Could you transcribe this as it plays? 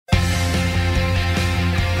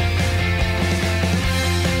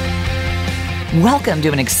Welcome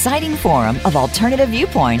to an exciting forum of alternative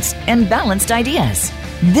viewpoints and balanced ideas.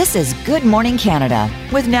 This is Good Morning Canada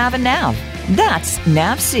with Nav and Nav. That's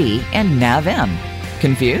Nav C and Nav M.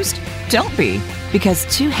 Confused? Don't be, because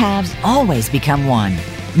two halves always become one.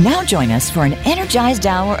 Now join us for an energized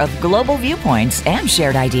hour of global viewpoints and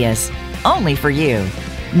shared ideas. Only for you.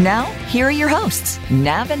 Now, here are your hosts,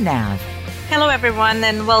 Nav and Nav. Hello everyone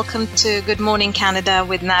and welcome to Good Morning Canada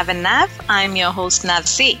with Nav and Nav. I'm your host Nav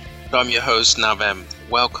C. I'm your host, Nav-M.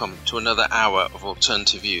 Welcome to another hour of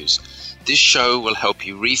Alternative Views. This show will help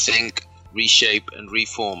you rethink, reshape, and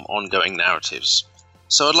reform ongoing narratives.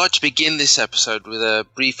 So I'd like to begin this episode with a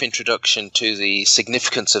brief introduction to the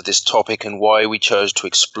significance of this topic and why we chose to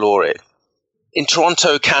explore it. In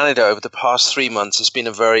Toronto, Canada, over the past 3 months, it's been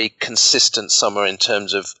a very consistent summer in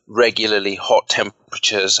terms of regularly hot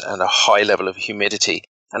temperatures and a high level of humidity.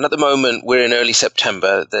 And at the moment, we're in early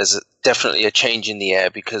September. There's definitely a change in the air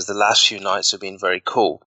because the last few nights have been very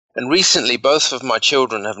cool. And recently, both of my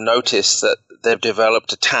children have noticed that they've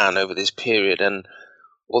developed a tan over this period. And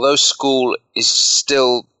although school is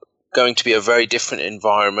still going to be a very different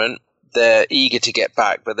environment, they're eager to get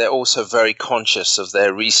back, but they're also very conscious of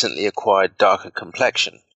their recently acquired darker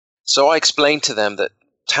complexion. So I explained to them that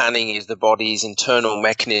tanning is the body's internal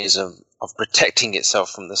mechanism of protecting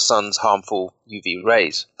itself from the sun's harmful UV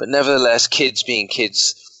rays. But nevertheless, kids being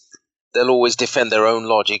kids, they'll always defend their own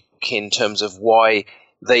logic in terms of why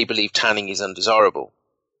they believe tanning is undesirable.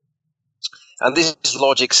 And this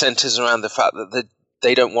logic centers around the fact that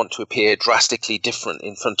they don't want to appear drastically different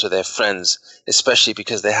in front of their friends, especially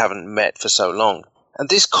because they haven't met for so long. And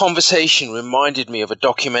this conversation reminded me of a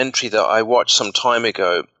documentary that I watched some time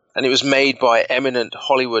ago, and it was made by eminent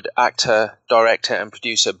Hollywood actor, director, and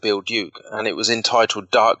producer Bill Duke, and it was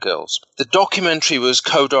entitled Dark Girls. The documentary was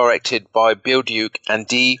co-directed by Bill Duke and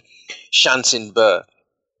Dee Shansin-Burr,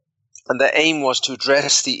 and their aim was to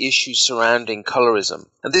address the issues surrounding colorism.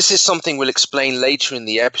 And this is something we'll explain later in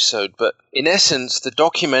the episode, but in essence, the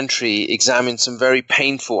documentary examined some very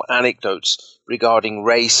painful anecdotes regarding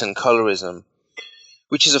race and colorism,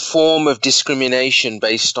 which is a form of discrimination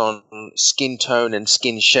based on skin tone and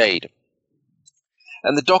skin shade.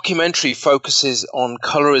 And the documentary focuses on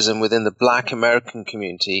colorism within the Black American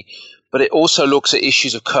community, but it also looks at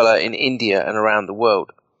issues of color in India and around the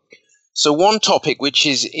world. So one topic which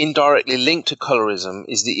is indirectly linked to colorism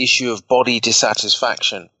is the issue of body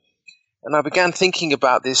dissatisfaction. And I began thinking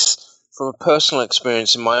about this from a personal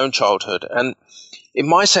experience in my own childhood. And in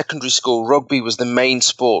my secondary school, rugby was the main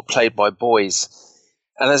sport played by boys.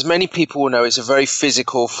 And as many people will know, it's a very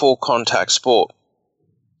physical, full-contact sport.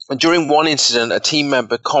 And during one incident, a team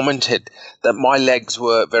member commented that my legs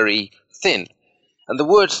were very thin. And the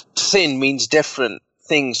word thin means different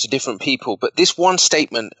things to different people. But this one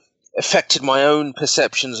statement affected my own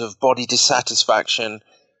perceptions of body dissatisfaction,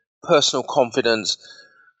 personal confidence.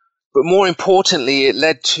 But more importantly, it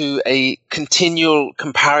led to a continual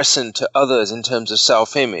comparison to others in terms of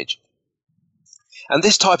self-image. And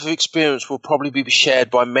this type of experience will probably be shared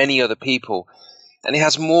by many other people. And it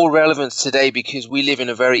has more relevance today because we live in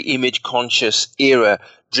a very image-conscious era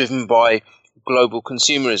driven by global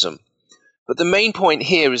consumerism. But the main point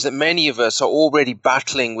here is that many of us are already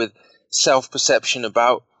battling with self-perception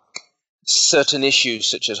about certain issues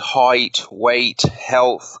such as height, weight,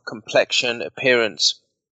 health, complexion, appearance,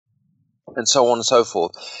 and so on and so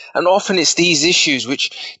forth. And often it's these issues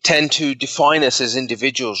which tend to define us as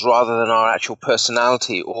individuals rather than our actual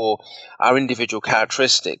personality or our individual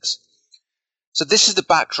characteristics. So this is the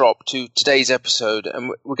backdrop to today's episode,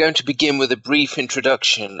 and we're going to begin with a brief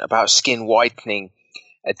introduction about skin whitening,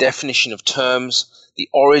 a definition of terms, the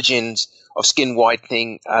origins of skin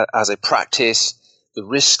whitening as a practice, the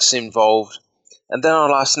risks involved, and then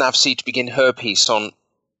I'll ask Navsi to begin her piece on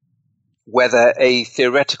whether a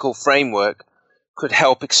theoretical framework could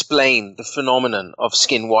help explain the phenomenon of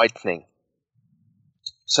skin whitening.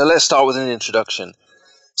 So let's start with an introduction.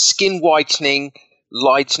 Skin whitening,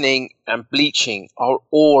 lightening, and bleaching are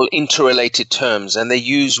all interrelated terms, and they're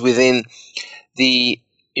used within the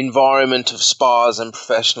environment of spas and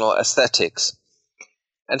professional aesthetics.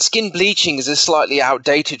 And skin bleaching is a slightly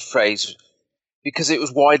outdated phrase because it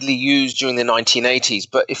was widely used during the 1980s,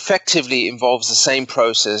 but effectively involves the same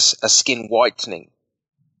process as skin whitening.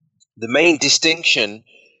 The main distinction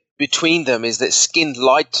between them is that skin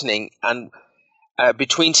lightening and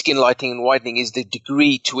between skin lightening and whitening is the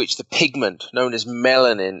degree to which the pigment, known as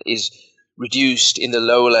melanin, is reduced in the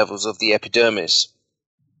lower levels of the epidermis.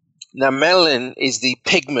 Now, melanin is the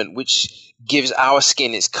pigment which gives our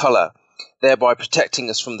skin its color, thereby protecting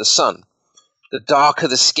us from the sun. The darker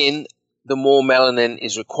the skin, the more melanin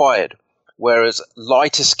is required. whereas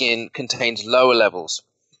lighter skin contains lower levels.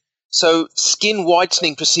 So skin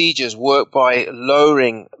whitening procedures work by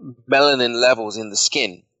lowering melanin levels in the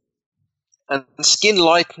skin. And skin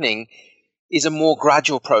lightening is a more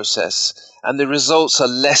gradual process, and the results are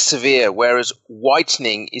less severe, whereas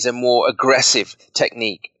whitening is a more aggressive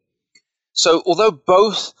technique. So although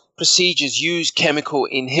both procedures use chemical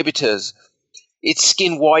inhibitors, it's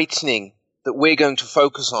skin whitening that we're going to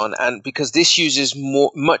focus on, and because this uses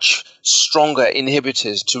much stronger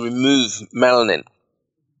inhibitors to remove melanin.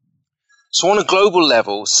 So on a global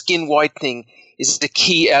level, skin whitening is the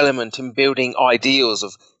key element in building ideals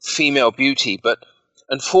of female beauty, but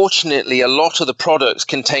unfortunately, a lot of the products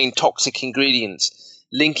contain toxic ingredients,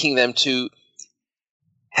 linking them to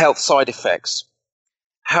health side effects.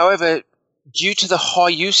 However, due to the high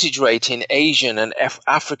usage rate in Asian and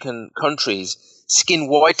African countries, skin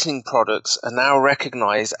whitening products are now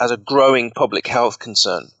recognized as a growing public health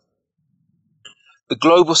concern. The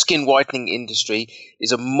global skin whitening industry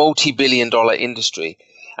is a multi-billion-dollar industry,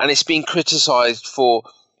 and it's being criticized for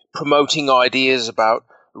promoting ideas about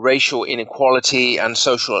racial inequality and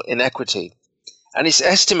social inequity. And it's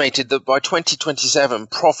estimated that by 2027,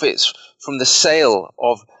 profits from the sale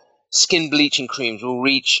of skin bleaching creams will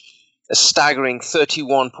reach a staggering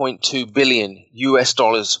 $31.2 billion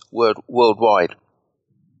worldwide.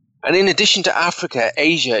 And in addition to Africa,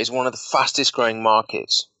 Asia is one of the fastest growing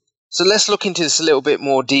markets. So let's look into this a little bit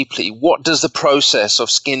more deeply. What does the process of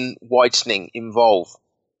skin whitening involve?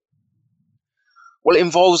 Well, it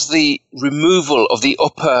involves the removal of the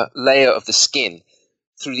upper layer of the skin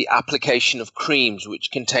through the application of creams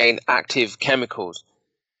which contain active chemicals.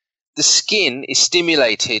 The skin is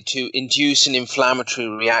stimulated to induce an inflammatory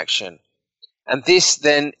reaction, and this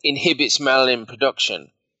then inhibits melanin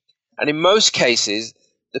production. And in most cases,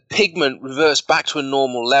 the pigment reverts back to a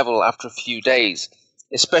normal level after a few days,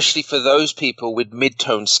 especially for those people with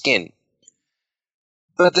mid-tone skin.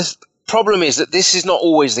 But the problem is that this is not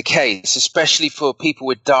always the case, especially for people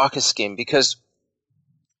with darker skin, because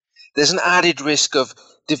there's an added risk of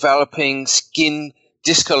developing skin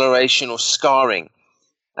discoloration or scarring.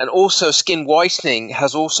 And also, skin whitening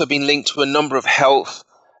has also been linked to a number of health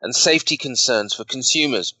and safety concerns for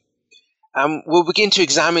consumers. We'll begin to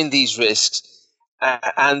examine these risks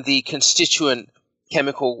and the constituent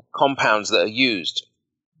chemical compounds that are used.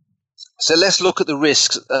 So let's look at the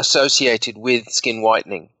risks associated with skin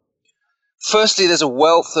whitening. Firstly, there's a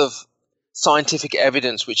wealth of scientific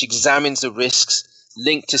evidence which examines the risks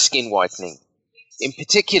linked to skin whitening. In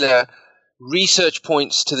particular, research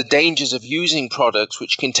points to the dangers of using products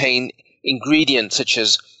which contain ingredients such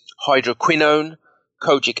as hydroquinone,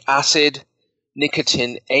 kojic acid,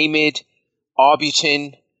 nicotinamide,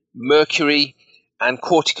 arbutin, mercury, and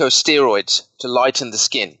corticosteroids to lighten the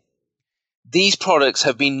skin. These products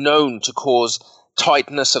have been known to cause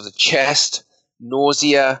tightness of the chest,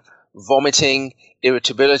 nausea, vomiting,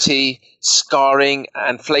 irritability, scarring,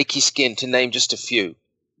 and flaky skin, to name just a few.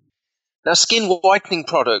 Now, skin whitening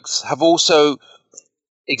products have also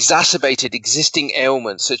exacerbated existing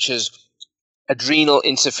ailments such as adrenal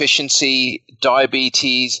insufficiency,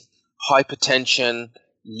 diabetes, hypertension,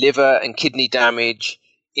 liver and kidney damage,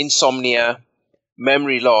 insomnia,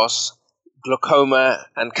 memory loss, glaucoma,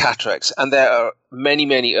 and cataracts. And there are many,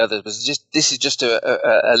 many others, but this is just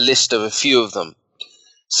a list of a few of them.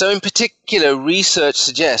 So in particular, research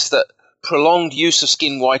suggests that prolonged use of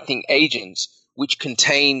skin whitening agents which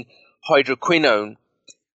contain hydroquinone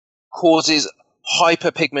causes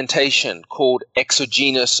hyperpigmentation called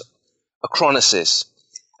exogenous achronosis.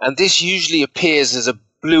 And this usually appears as a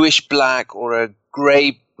bluish black or a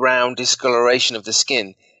grey-brown discoloration of the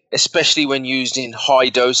skin, especially when used in high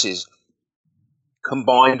doses,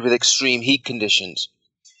 combined with extreme heat conditions.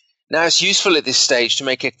 Now, it's useful at this stage to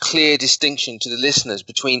make a clear distinction to the listeners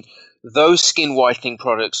between those skin whitening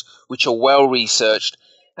products which are well researched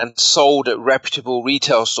and sold at reputable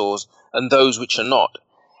retail stores and those which are not.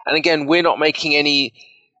 And again, we're not making any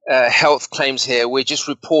health claims here. We're just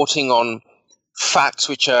reporting on facts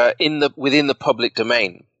which are within the public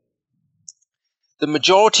domain. The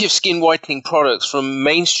majority of skin whitening products from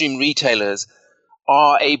mainstream retailers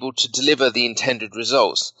are able to deliver the intended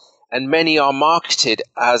results, and many are marketed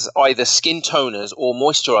as either skin toners or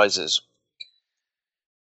moisturizers.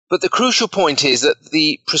 But the crucial point is that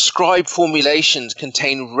the prescribed formulations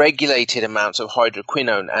contain regulated amounts of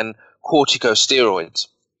hydroquinone and corticosteroids.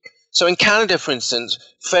 So in Canada, for instance,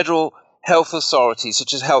 federal health authorities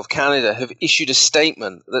such as Health Canada have issued a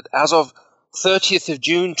statement that as of 30th of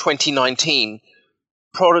June 2019,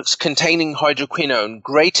 products containing hydroquinone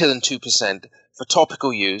greater than 2% for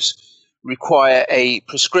topical use require a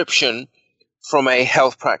prescription from a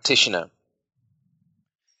health practitioner.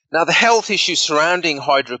 Now, the health issues surrounding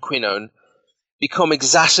hydroquinone become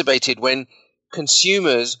exacerbated when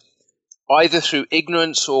consumers, either through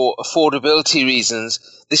ignorance or affordability reasons,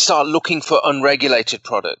 they start looking for unregulated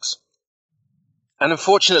products. And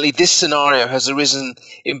unfortunately, this scenario has arisen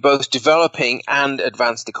in both developing and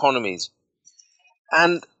advanced economies.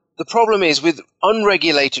 And the problem is, with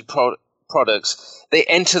unregulated products, they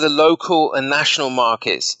enter the local and national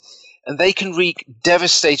markets, and they can wreak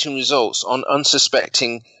devastating results on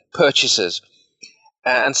unsuspecting purchasers.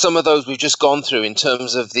 And some of those we've just gone through in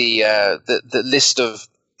terms of the list of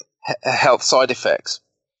health side effects.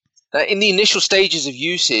 Now, in the initial stages of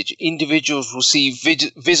usage, individuals will see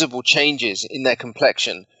visible changes in their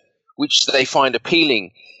complexion, which they find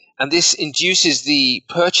appealing, and this induces the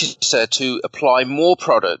purchaser to apply more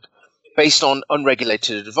product based on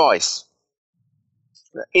unregulated advice.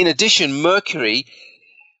 In addition, mercury,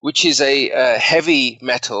 which is a heavy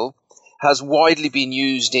metal, has widely been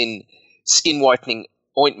used in skin whitening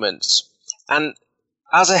ointments, and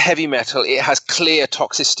as a heavy metal, it has clear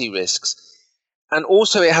toxicity risks. And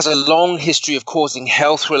also it has a long history of causing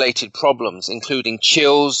health-related problems, including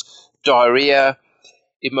chills, diarrhea,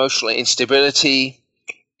 emotional instability,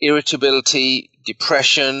 irritability,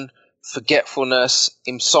 depression, forgetfulness,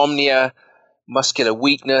 insomnia, muscular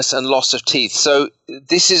weakness, and loss of teeth. So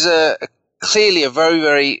this is clearly a very,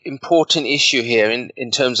 very important issue here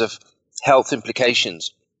in terms of health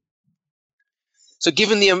implications. So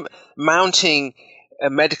given the mounting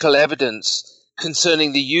medical evidence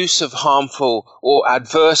concerning the use of harmful or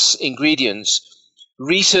adverse ingredients,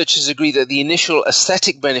 researchers agree that the initial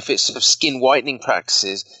aesthetic benefits of skin whitening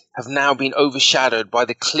practices have now been overshadowed by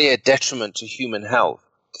the clear detriment to human health.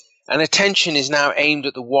 And attention is now aimed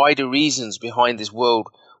at the wider reasons behind this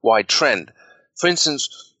worldwide trend. For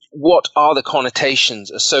instance, what are the connotations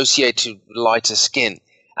associated with lighter skin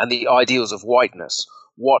and the ideals of whiteness?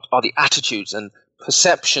 What are the attitudes and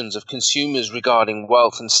perceptions of consumers regarding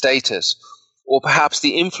wealth and status? Or perhaps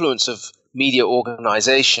the influence of media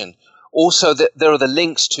organization. Also, there are the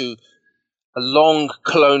links to a long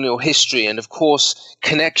colonial history and, of course,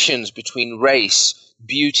 connections between race,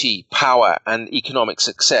 beauty, power, and economic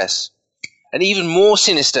success. And even more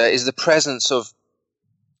sinister is the presence of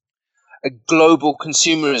a global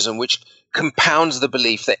consumerism which compounds the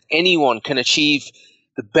belief that anyone can achieve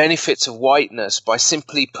the benefits of whiteness by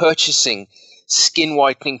simply purchasing skin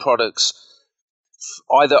whitening products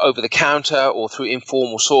either over the counter or through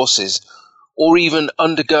informal sources, or even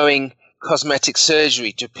undergoing cosmetic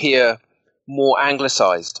surgery to appear more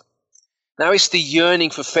anglicized. Now, it's the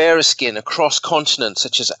yearning for fairer skin across continents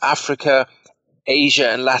such as Africa, Asia,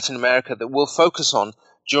 and Latin America that we'll focus on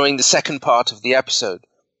during the second part of the episode,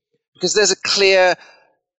 because there's a clear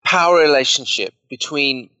power relationship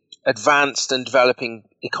between advanced and developing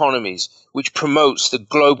economies which promotes the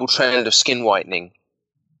global trend of skin whitening.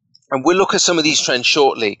 And we'll look at some of these trends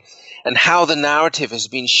shortly and how the narrative has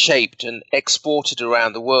been shaped and exported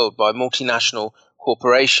around the world by multinational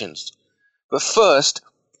corporations. But first,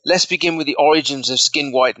 let's begin with the origins of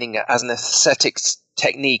skin whitening as an aesthetic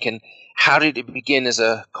technique and how did it begin as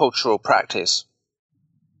a cultural practice.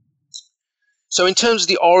 So in terms of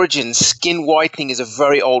the origins, skin whitening is a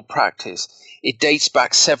very old practice. It dates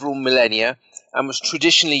back several millennia and was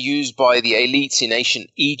traditionally used by the elites in ancient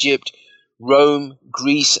Egypt, Rome,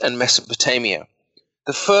 Greece, and Mesopotamia.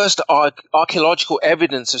 The first archaeological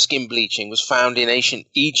evidence of skin bleaching was found in ancient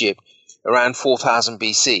Egypt around 4000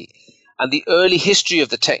 BC, and the early history of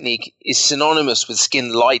the technique is synonymous with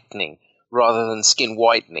skin lightening rather than skin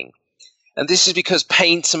whitening. And this is because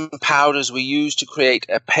paints and powders were used to create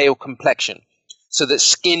a pale complexion, so that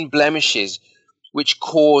skin blemishes which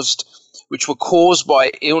were caused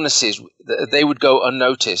by illnesses, they would go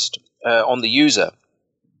unnoticed on the user.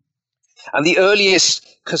 And the earliest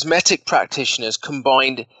cosmetic practitioners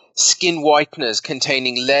combined skin whiteners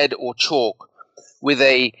containing lead or chalk with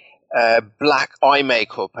a black eye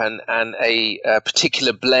makeup and a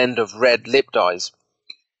particular blend of red lip dyes.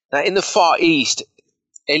 Now, in the Far East,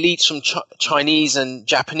 elites from Chinese and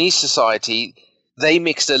Japanese society, they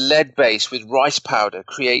mixed a lead base with rice powder,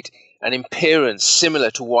 create an appearance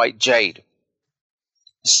similar to white jade.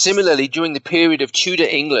 Similarly, during the period of Tudor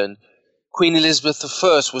England, Queen Elizabeth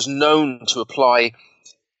I was known to apply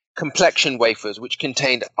complexion wafers which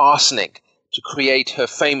contained arsenic to create her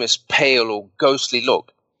famous pale or ghostly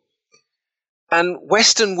look. And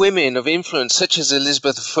Western women of influence, such as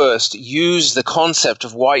Elizabeth I, used the concept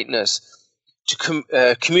of whiteness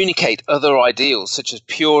to communicate other ideals, such as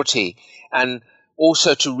purity, and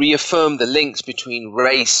also to reaffirm the links between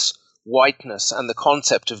race, whiteness, and the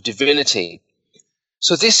concept of divinity.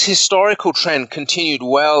 So this historical trend continued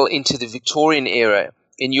well into the Victorian era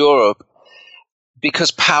in Europe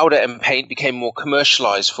because powder and paint became more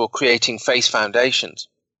commercialized for creating face foundations.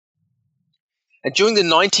 And during the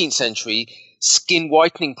 19th century, skin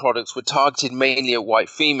whitening products were targeted mainly at white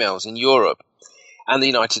females in Europe and the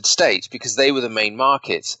United States because they were the main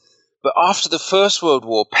markets. But after the First World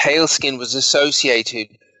War, pale skin was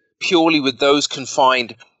associated purely with those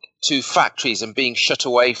confined to factories and being shut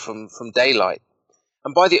away from daylight.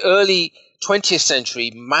 And by the early 20th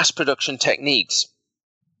century, mass production techniques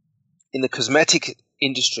in the cosmetic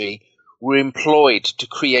industry were employed to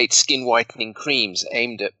create skin whitening creams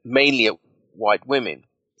aimed at mainly at white women.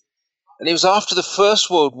 And it was after the First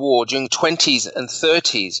World War, during the 20s and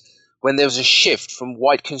 30s, when there was a shift from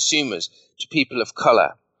white consumers to people of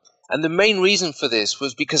color. And the main reason for this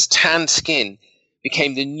was because tanned skin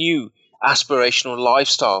became the new aspirational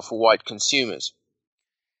lifestyle for white consumers.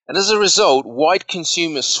 And as a result, white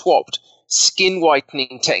consumers swapped skin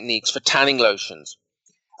whitening techniques for tanning lotions,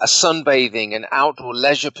 as sunbathing and outdoor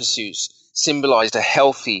leisure pursuits symbolized a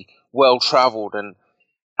healthy, well-traveled and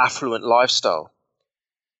affluent lifestyle.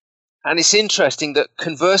 And it's interesting that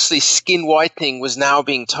conversely, skin whitening was now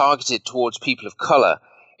being targeted towards people of color,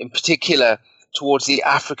 in particular towards the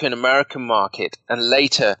African American market and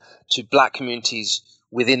later to black communities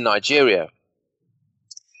within Nigeria.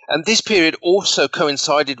 And this period also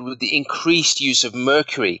coincided with the increased use of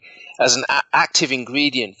mercury as an active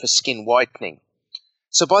ingredient for skin whitening.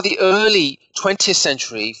 So by the early 20th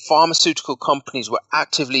century, pharmaceutical companies were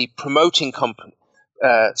actively promoting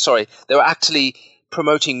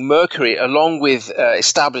mercury along with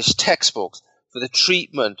established textbooks for the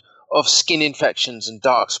treatment of skin infections and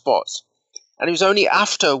dark spots. And it was only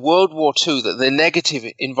after World War II that the negative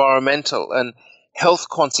environmental and health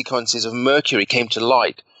consequences of mercury came to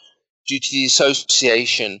light due to the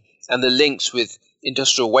association and the links with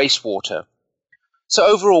industrial wastewater. So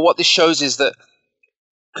overall, what this shows is that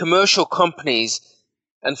commercial companies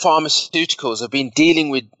and pharmaceuticals have been dealing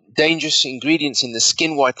with dangerous ingredients in the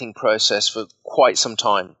skin whitening process for quite some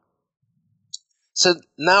time. So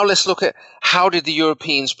now let's look at how did the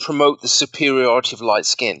Europeans promote the superiority of light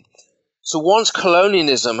skin. So once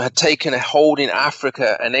colonialism had taken a hold in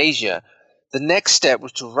Africa and Asia, the next step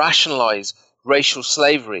was to rationalize racial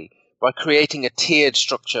slavery by creating a tiered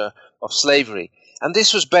structure of slavery. And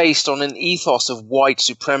this was based on an ethos of white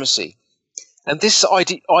supremacy. And this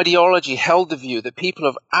ideology held the view that people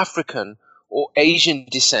of African or Asian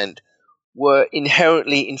descent were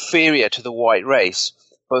inherently inferior to the white race,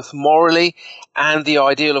 both morally, and the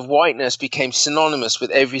ideal of whiteness became synonymous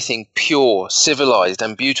with everything pure, civilized,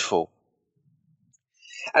 and beautiful.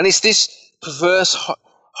 And it's this perverse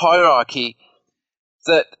hierarchy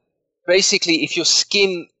that basically if your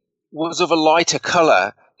skin was of a lighter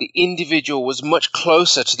color, the individual was much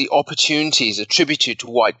closer to the opportunities attributed to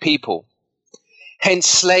white people. Hence,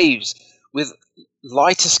 slaves with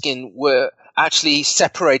lighter skin were actually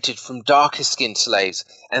separated from darker skinned slaves,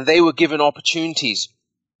 and they were given opportunities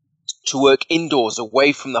to work indoors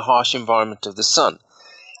away from the harsh environment of the sun.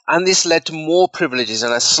 And this led to more privileges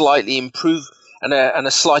and a slight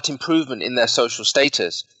improvement in their social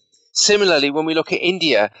status. Similarly, when we look at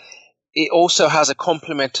India, it also has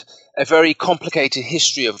a very complicated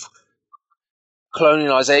history of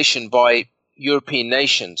colonialization by European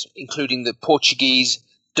nations, including the Portuguese,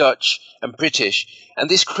 Dutch, and British. And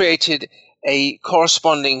this created a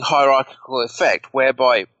corresponding hierarchical effect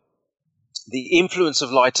whereby the influence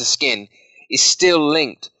of lighter skin is still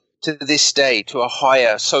linked to this day to a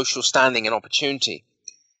higher social standing and opportunity.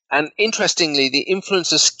 And interestingly, the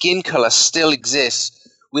influence of skin color still exists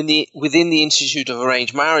within the Institute of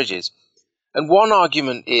Arranged Marriages. And one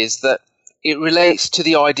argument is that it relates to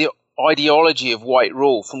the ideology of white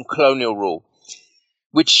rule from colonial rule,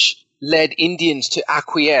 which led Indians to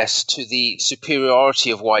acquiesce to the superiority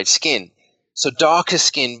of white skin. So darker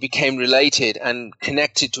skin became related and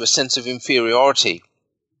connected to a sense of inferiority.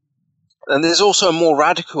 And there's also a more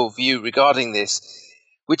radical view regarding this,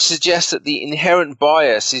 which suggests that the inherent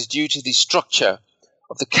bias is due to the structure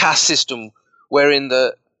of the caste system, wherein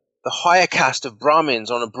the higher caste of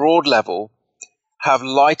Brahmins on a broad level have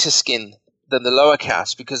lighter skin than the lower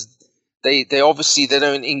caste because they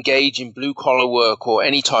don't engage in blue collar work or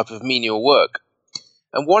any type of menial work.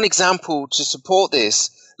 And one example to support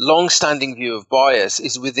this long-standing view of bias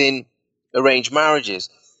is within arranged marriages.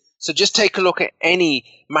 So just take a look at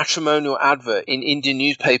any matrimonial advert in Indian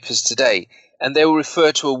newspapers today, and they will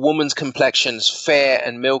refer to a woman's complexion as fair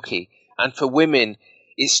and milky, and for women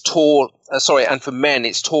it's and for men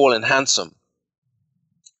it's tall and handsome.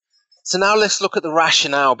 So now let's look at the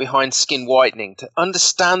rationale behind skin whitening. To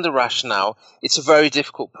understand the rationale, it's a very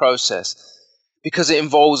difficult process. because it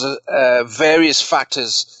involves various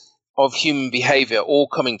factors of human behavior all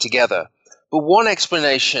coming together. But one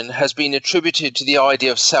explanation has been attributed to the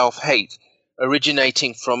idea of self-hate,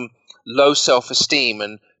 originating from low self-esteem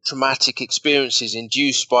and traumatic experiences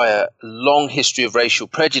induced by a long history of racial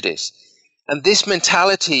prejudice. And this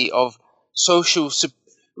mentality of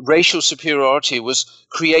racial superiority was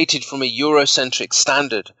created from a Eurocentric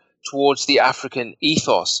standard towards the African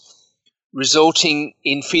ethos, resulting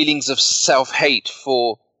in feelings of self-hate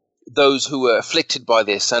for those who were afflicted by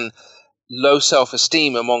this and low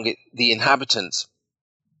self-esteem among the inhabitants.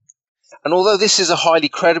 And although this is a highly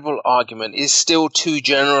credible argument, it is still too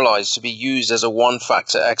generalized to be used as a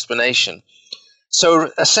one-factor explanation.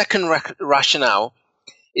 So a second rationale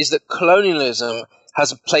is that colonialism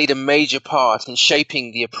has played a major part in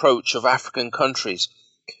shaping the approach of African countries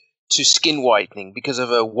to skin whitening because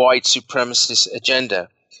of a white supremacist agenda,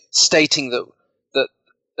 stating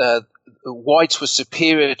that whites were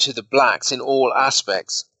superior to the blacks in all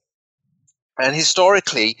aspects. And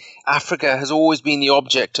historically, Africa has always been the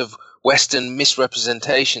object of Western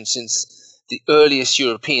misrepresentation since the earliest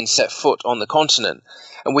Europeans set foot on the continent.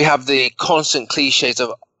 And we have the constant cliches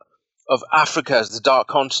of Africa as the dark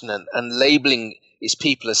continent and labeling its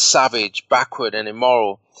people as savage, backward, and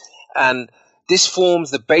immoral. And this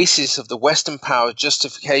forms the basis of the Western power's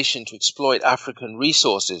justification to exploit African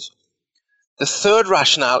resources. The third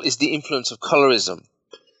rationale is the influence of colorism.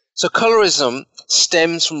 So colorism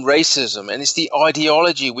stems from racism, and it's the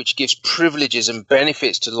ideology which gives privileges and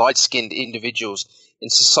benefits to light-skinned individuals in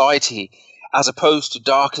society as opposed to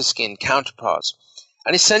darker-skinned counterparts.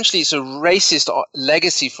 And essentially it's a racist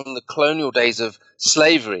legacy from the colonial days of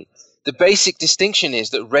slavery. The basic distinction is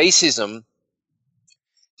that racism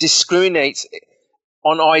discriminates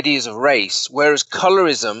on ideas of race, whereas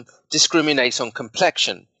colorism discriminates on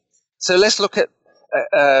complexion. So let's look at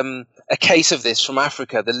a case of this from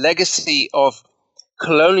Africa. The legacy of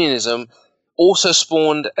colonialism also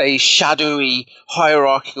spawned a shadowy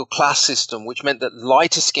hierarchical class system, which meant that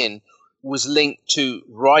lighter skin was linked to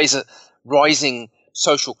rising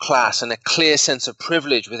social class and a clear sense of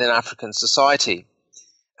privilege within African society.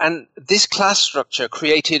 And this class structure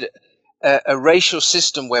created a racial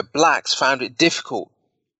system where blacks found it difficult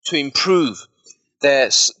to improve their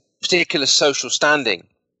particular social standing.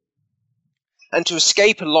 And to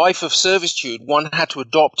escape a life of servitude, one had to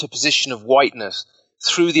adopt a position of whiteness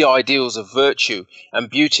through the ideals of virtue and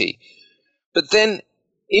beauty. But then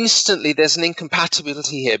instantly there's an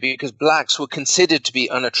incompatibility here because blacks were considered to be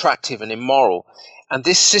unattractive and immoral. And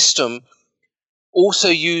this system also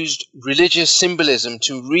used religious symbolism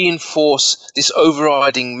to reinforce this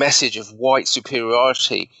overriding message of white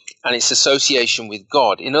superiority and its association with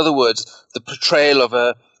God. In other words, the portrayal of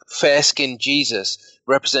a fair-skinned Jesus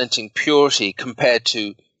representing purity compared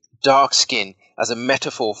to dark skin as a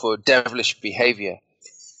metaphor for devilish behavior.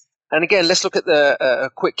 And again, let's look at a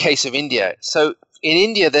quick case of India. So in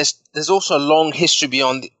India, there's also a long history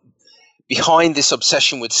behind this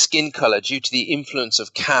obsession with skin color due to the influence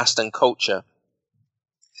of caste and culture.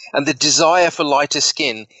 And the desire for lighter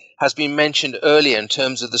skin has been mentioned earlier in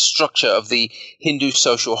terms of the structure of the Hindu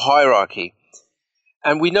social hierarchy.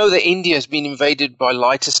 And we know that India has been invaded by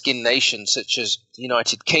lighter-skinned nations such as the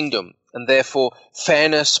United Kingdom, and therefore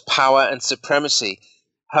fairness, power, and supremacy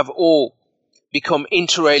have all become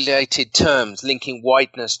interrelated terms linking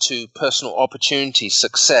whiteness to personal opportunity,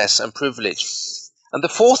 success, and privilege. And the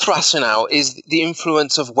fourth rationale is the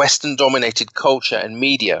influence of Western-dominated culture and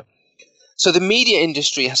media. So the media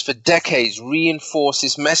industry has for decades reinforced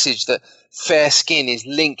this message that fair skin is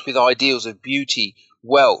linked with ideals of beauty,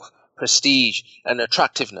 wealth, prestige, and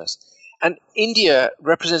attractiveness. And India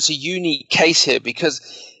represents a unique case here because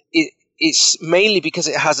it's mainly because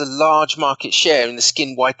it has a large market share in the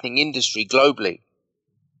skin whitening industry globally.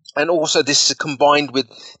 And also this is combined with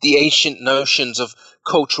the ancient notions of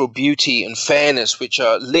cultural beauty and fairness, which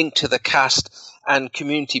are linked to the caste and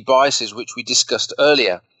community biases, which we discussed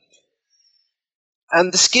earlier.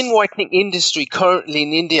 And the skin whitening industry currently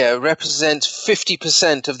in India represents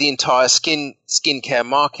 50% of the entire skincare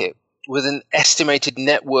market, with an estimated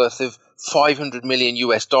net worth of $500 million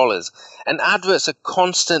US. And adverts are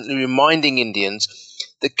constantly reminding Indians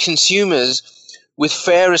that consumers with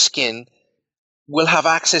fairer skin will have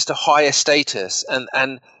access to higher status,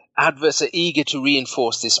 and adverts are eager to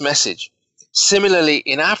reinforce this message. Similarly,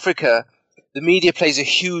 in Africa, the media plays a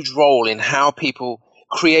huge role in how people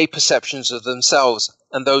create perceptions of themselves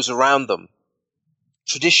and those around them.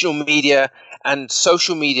 Traditional media and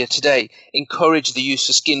social media today encourage the use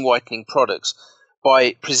of skin whitening products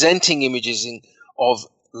by presenting images of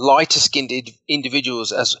lighter skinned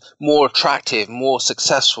individuals as more attractive, more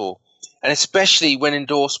successful, and especially when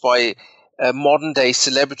endorsed by modern-day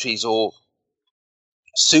celebrities or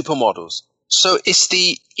supermodels. So it's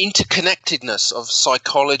the interconnectedness of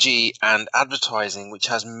psychology and advertising which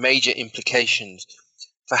has major implications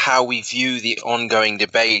for how we view the ongoing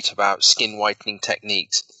debate about skin whitening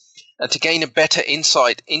techniques. And to gain a better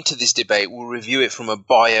insight into this debate, we'll review it from a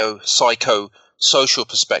bio-psycho-social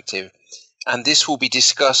perspective. And this will be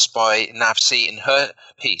discussed by Nav-C in her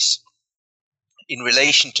piece in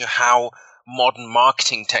relation to how modern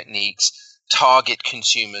marketing techniques target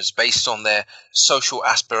consumers based on their social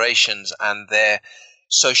aspirations and their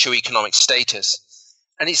socioeconomic status.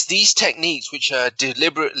 And it's these techniques which are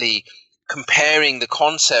deliberately comparing the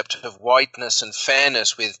concept of whiteness and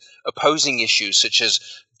fairness with opposing issues such as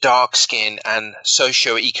dark skin and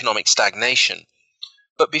socioeconomic stagnation.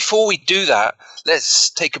 But before we do that, let's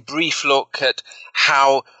take a brief look at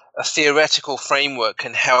how a theoretical framework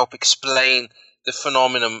can help explain the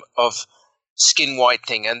phenomenon of skin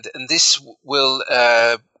whitening. And this will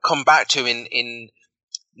come back to in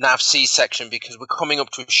Nav-C's section, because we're coming up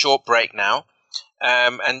to a short break now.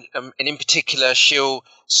 And in particular, she'll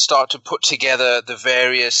start to put together the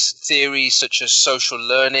various theories such as social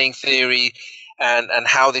learning theory and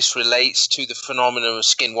how this relates to the phenomenon of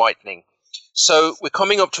skin whitening. So we're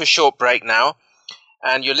coming up to a short break now,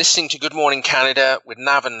 and you're listening to Good Morning Canada with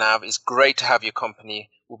Nav and Nav. It's great to have your company.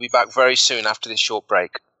 We'll be back very soon after this short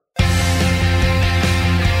break.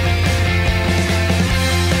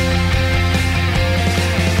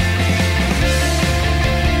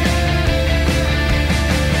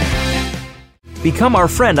 Become our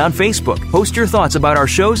friend on Facebook. Post your thoughts about our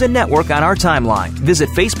shows and network on our timeline. Visit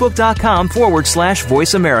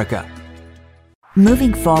facebook.com/Voice America.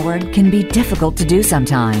 Moving forward can be difficult to do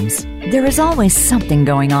sometimes. There is always something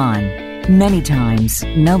going on. Many times,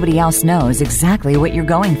 nobody else knows exactly what you're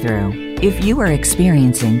going through. If you are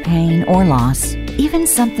experiencing pain or loss, even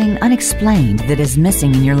something unexplained that is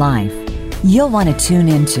missing in your life, you'll want to tune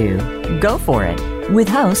into Go For It with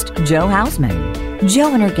host Joe Hausman.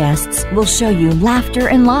 Joe and her guests will show you laughter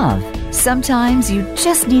and love. Sometimes you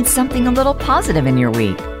just need something a little positive in your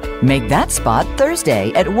week. Make that spot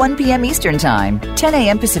Thursday at 1 p.m. Eastern Time, 10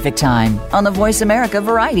 a.m. Pacific Time on the Voice America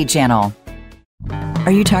Variety Channel.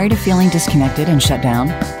 Are you tired of feeling disconnected and shut down?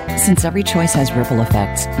 Since every choice has ripple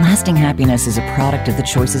effects, lasting happiness is a product of the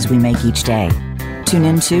choices we make each day. Tune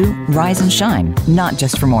into Rise and Shine, not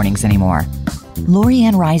just for mornings anymore.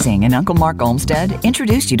 Lorianne Rising and Uncle Mark Olmsted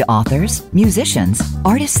introduced you to authors, musicians,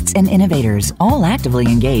 artists, and innovators, all actively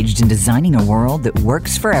engaged in designing a world that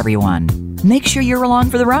works for everyone. Make sure you're along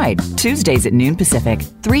for the ride, Tuesdays at noon Pacific,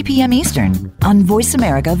 3 p.m. Eastern, on Voice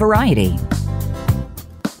America Variety.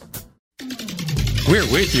 We're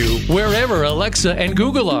with you wherever Alexa and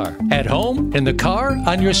Google are. At home, in the car,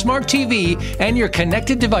 on your smart TV, and your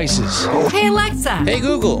connected devices. Hey, Alexa. Hey,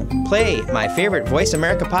 Google. Play my favorite Voice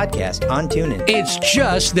America podcast on TuneIn. It's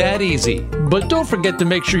just that easy. But don't forget to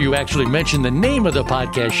make sure you actually mention the name of the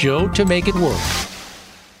podcast show to make it work.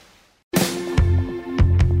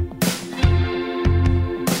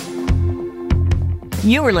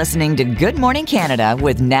 You are listening to Good Morning Canada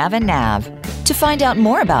with Nav and Nav. To find out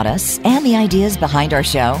more about us and the ideas behind our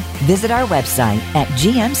show, visit our website at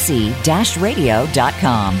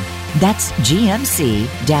gmc-radio.com. That's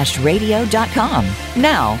gmc-radio.com.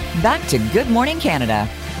 Now, back to Good Morning Canada.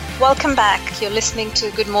 Welcome back. You're listening to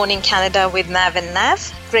Good Morning Canada with Nav and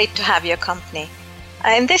Nav. Great to have your company.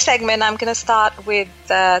 In this segment, I'm going to start with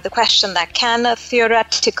the question that can a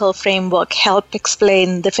theoretical framework help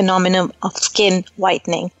explain the phenomenon of skin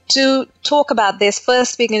whitening? To talk about this,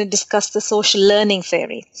 first we're going to discuss the social learning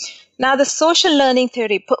theory. Now, the social learning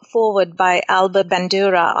theory put forward by Albert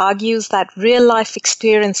Bandura argues that real-life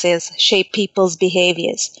experiences shape people's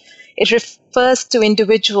behaviors. It refers to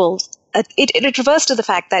individuals. It refers to the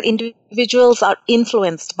fact that individuals are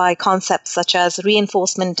influenced by concepts such as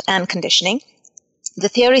reinforcement and conditioning. The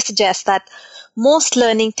theory suggests that most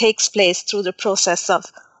learning takes place through the process of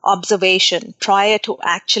observation prior to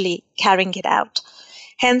actually carrying it out.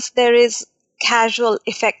 Hence, there is causal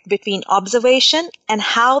effect between observation and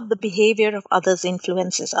how the behavior of others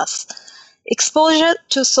influences us. Exposure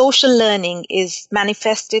to social learning is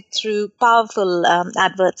manifested through powerful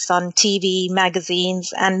adverts on TV,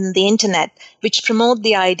 magazines, and the internet, which promote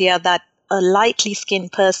the idea that a lightly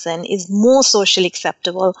skinned person is more socially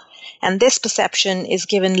acceptable, and this perception is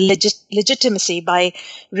given legitimacy by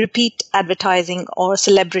repeat advertising or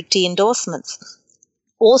celebrity endorsements.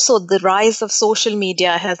 Also, the rise of social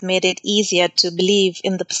media has made it easier to believe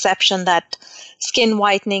in the perception that skin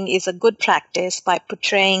whitening is a good practice by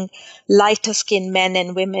portraying lighter skinned men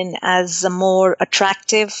and women as more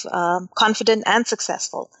attractive, confident, and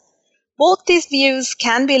successful. Both these views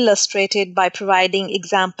can be illustrated by providing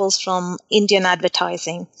examples from Indian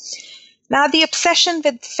advertising. Now, the obsession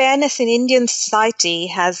with fairness in Indian society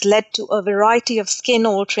has led to a variety of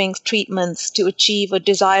skin-altering treatments to achieve a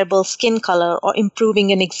desirable skin color or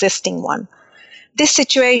improving an existing one. This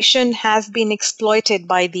situation has been exploited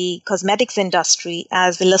by the cosmetics industry,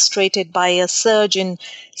 as illustrated by a surge in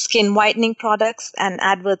skin whitening products and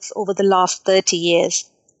adverts over the last 30 years.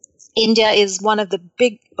 India is one of the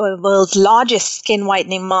world's largest skin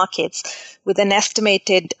whitening markets, with an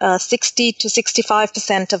estimated 60 to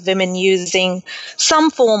 65% of women using some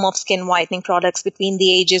form of skin whitening products between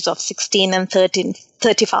the ages of 16 and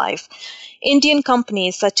 35. Indian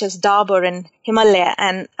companies such as Dabur and Himalaya,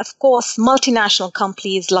 and of course multinational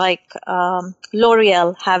companies like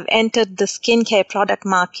L'Oreal, have entered the skincare product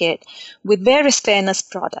market with various fairness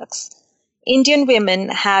products. Indian women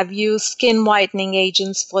have used skin whitening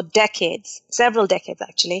agents for decades, several decades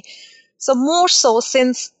actually. So more so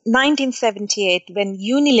since 1978, when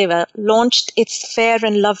Unilever launched its Fair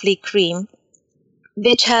and Lovely cream,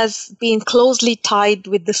 which has been closely tied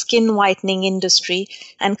with the skin whitening industry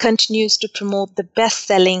and continues to promote the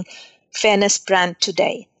best-selling fairness brand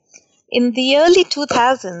today. In the early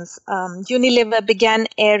 2000s, Unilever began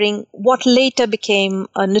airing what later became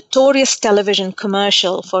a notorious television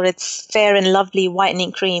commercial for its Fair and Lovely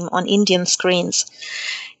whitening cream on Indian screens.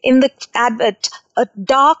 In the advert, a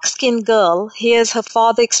dark-skinned girl hears her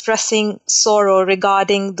father expressing sorrow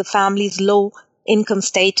regarding the family's low income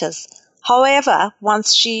status. However,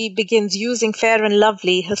 once she begins using Fair and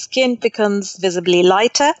Lovely, her skin becomes visibly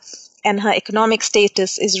lighter, and her economic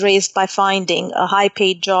status is raised by finding a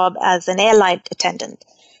high-paid job as an airline attendant,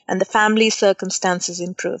 and the family's circumstances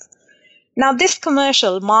improve. Now, this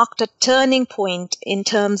commercial marked a turning point in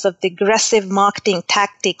terms of the aggressive marketing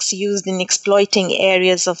tactics used in exploiting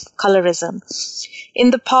areas of colorism.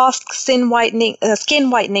 In the past, skin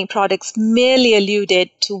whitening products merely alluded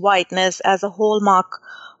to whiteness as a hallmark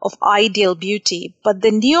of ideal beauty, but the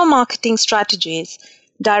neo-marketing strategies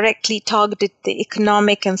directly targeted the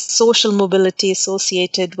economic and social mobility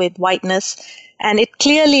associated with whiteness, and it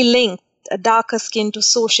clearly linked a darker skin to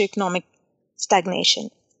socioeconomic stagnation.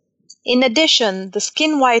 In addition, the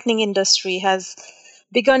skin whitening industry has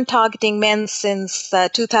begun targeting men since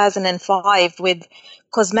 2005 with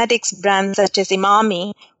cosmetics brands such as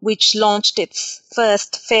Emami, which launched its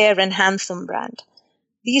first Fair and Handsome brand.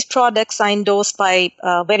 These products are endorsed by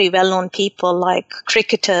very well-known people like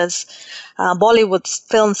cricketers, Bollywood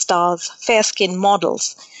film stars, fair-skinned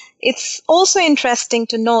models. It's also interesting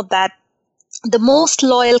to note that the most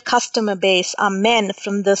loyal customer base are men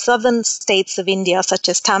from the southern states of India, such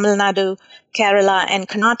as Tamil Nadu, Kerala, and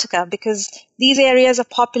Karnataka, because these areas are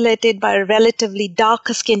populated by relatively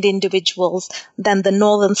darker-skinned individuals than the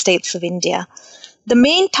northern states of India. The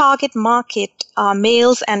main target market are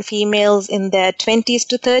males and females in their 20s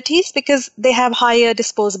to 30s because they have higher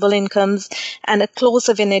disposable incomes and a close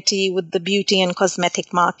affinity with the beauty and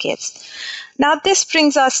cosmetic markets. Now, this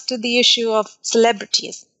brings us to the issue of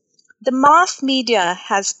celebrities. The mass media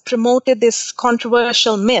has promoted this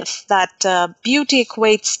controversial myth that beauty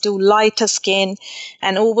equates to lighter skin,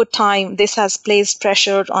 and over time this has placed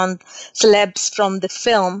pressure on celebs from the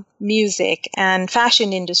film, music, and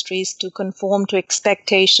fashion industries to conform to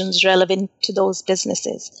expectations relevant to those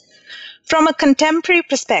businesses. From a contemporary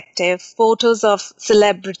perspective, photos of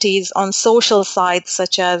celebrities on social sites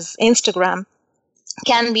such as Instagram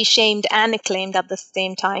can be shamed and acclaimed at the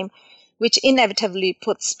same time, which inevitably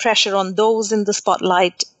puts pressure on those in the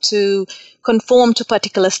spotlight to conform to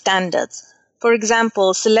particular standards. For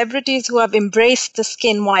example, celebrities who have embraced the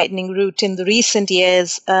skin whitening route in the recent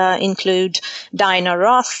years include Diana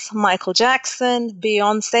Ross, Michael Jackson,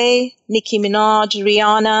 Beyoncé, Nicki Minaj,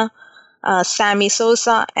 Rihanna, Sammy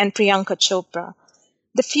Sosa, and Priyanka Chopra.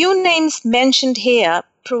 The few names mentioned here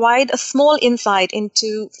provide a small insight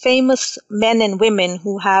into famous men and women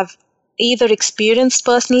who have either experienced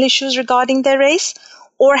personal issues regarding their race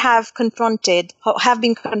or have been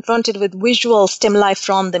confronted with visual stimuli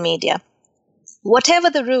from the media.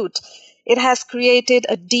 Whatever the route, it has created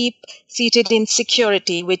a deep-seated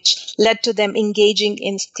insecurity which led to them engaging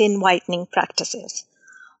in skin whitening practices.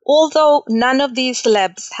 Although none of these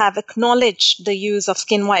celebs have acknowledged the use of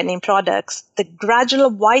skin whitening products, the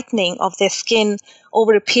gradual whitening of their skin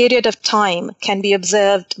over a period of time can be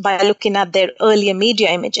observed by looking at their earlier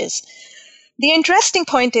media images. The interesting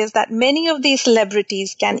point is that many of these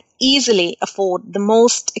celebrities can easily afford the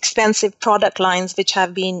most expensive product lines which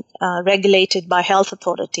have been regulated by health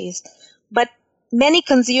authorities. But many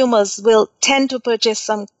consumers will tend to purchase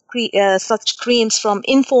such creams from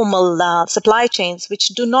informal supply chains which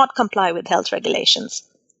do not comply with health regulations.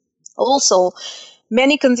 Also,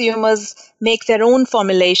 many consumers make their own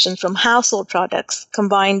formulation from household products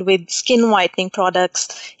combined with skin whitening products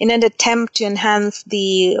in an attempt to enhance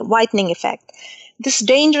the whitening effect. This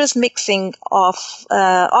dangerous mixing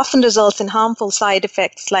often results in harmful side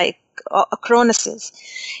effects like achronosis.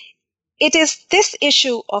 It is this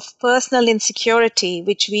issue of personal insecurity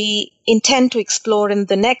which we intend to explore in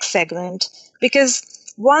the next segment, because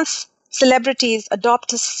once celebrities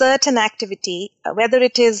adopt a certain activity, whether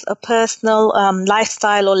it is a personal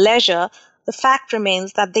lifestyle or leisure, the fact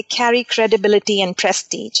remains that they carry credibility and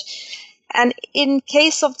prestige. And in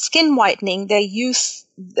case of skin whitening, their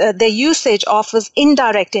usage offers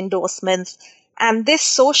indirect endorsements, and this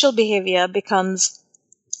social behavior becomes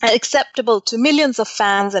acceptable to millions of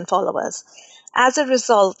fans and followers. As a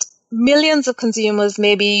result, millions of consumers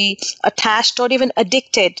may be attached or even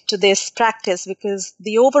addicted to this practice because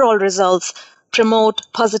the overall results promote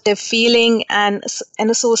positive feeling and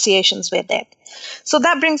associations with it. So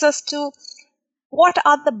that brings us to, what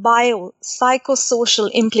are the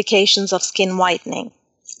biopsychosocial implications of skin whitening?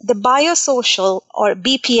 The biosocial or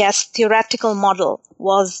BPS theoretical model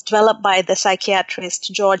was developed by the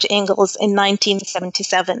psychiatrist George Engels in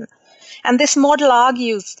 1977. And this model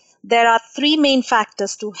argues there are three main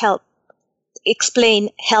factors to help explain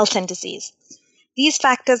health and disease. These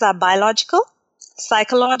factors are biological,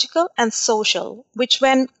 psychological, and social, which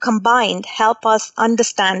when combined help us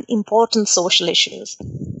understand important social issues.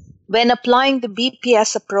 When applying the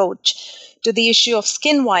BPS approach to the issue of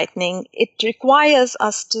skin whitening, it requires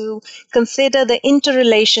us to consider the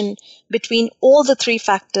interrelation between all the three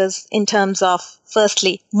factors in terms of,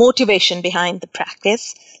 firstly, motivation behind the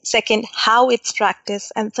practice, second, how it's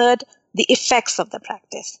practiced, and third, the effects of the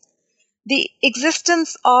practice. The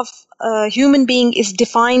existence of a human being is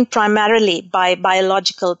defined primarily by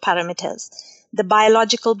biological parameters. The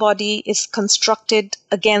biological body is constructed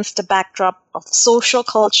against a backdrop of social,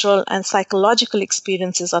 cultural, and psychological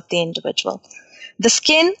experiences of the individual. The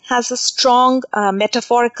skin has a strong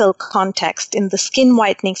metaphorical context in the skin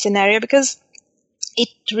whitening scenario because it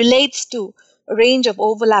relates to a range of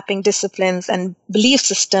overlapping disciplines and belief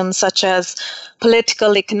systems such as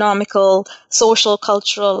political, economical, social,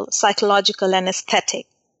 cultural, psychological, and aesthetic.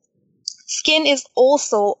 Skin is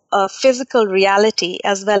also a physical reality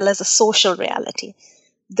as well as a social reality.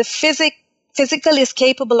 The physical is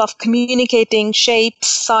capable of communicating shapes,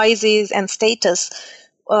 sizes, and status,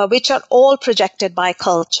 which are all projected by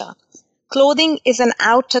culture. Clothing is an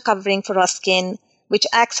outer covering for our skin, which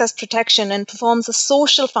acts as protection and performs a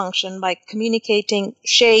social function by communicating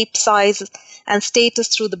shape, size, and status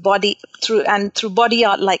through the body, through body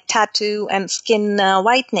art like tattoo and skin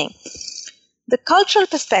whitening. The cultural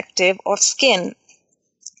perspective of skin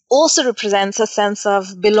also represents a sense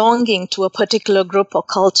of belonging to a particular group or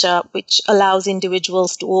culture, which allows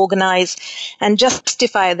individuals to organize and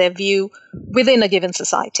justify their view within a given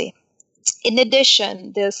society. In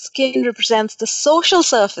addition, the skin represents the social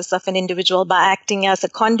surface of an individual by acting as a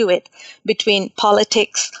conduit between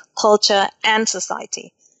politics, culture, and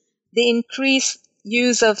society. The increased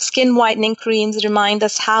use of skin whitening creams remind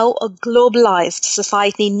us how a globalized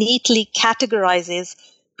society neatly categorizes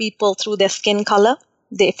people through their skin color,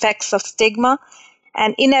 the effects of stigma,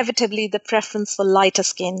 and inevitably the preference for lighter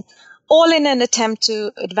skin, all in an attempt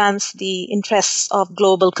to advance the interests of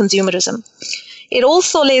global consumerism. It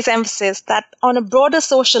also lays emphasis that on a broader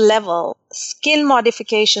social level, skin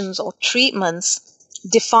modifications or treatments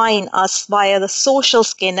define us via the social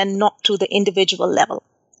skin and not to the individual level.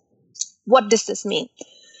 What does this mean?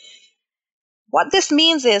 What this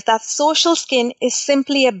means is that social skin is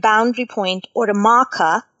simply a boundary point or a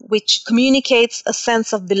marker which communicates a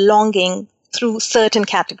sense of belonging through certain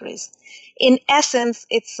categories. In essence,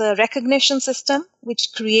 it's a recognition system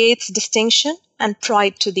which creates distinction and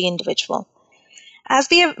pride to the individual. As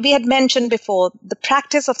we had mentioned before, the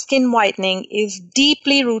practice of skin whitening is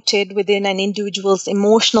deeply rooted within an individual's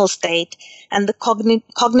emotional state and the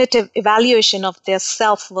cognitive evaluation of their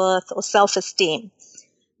self-worth or self-esteem.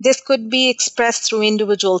 This could be expressed through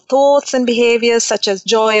individual thoughts and behaviors such as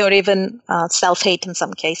joy or even self-hate in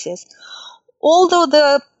some cases. Although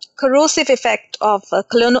the corrosive effect of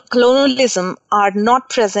colonialism are not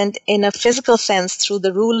present in a physical sense through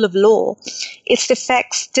the rule of law, its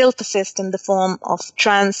effects still persist in the form of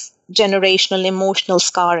transgenerational emotional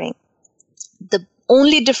scarring. The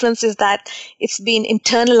only difference is that it's been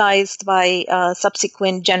internalized by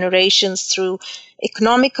subsequent generations through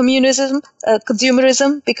economic consumerism,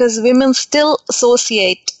 because women still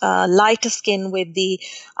associate lighter skin with the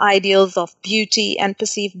ideals of beauty and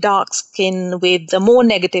perceive dark skin with the more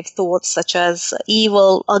negative thoughts such as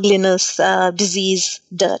evil, ugliness, disease,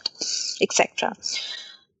 dirt, etc.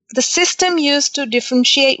 The system used to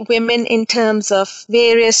differentiate women in terms of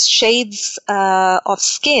various shades of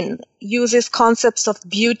skin uses concepts of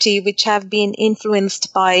beauty which have been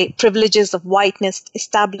influenced by privileges of whiteness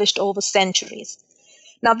established over centuries.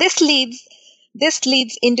 Now, this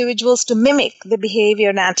leads individuals to mimic the behavior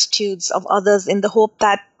and attitudes of others in the hope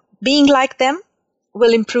that being like them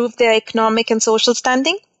will improve their economic and social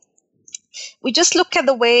standing. We just look at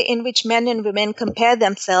the way in which men and women compare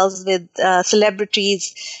themselves with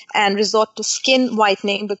celebrities and resort to skin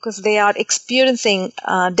whitening because they are experiencing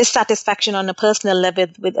dissatisfaction on a personal level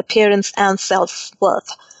with appearance and self-worth.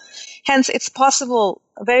 Hence, it's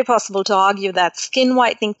very possible to argue that skin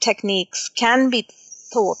whitening techniques can be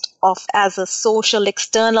thought of as a social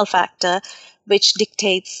external factor which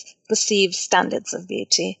dictates perceived standards of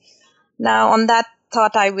beauty. Now, on that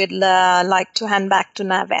thought, I would like to hand back to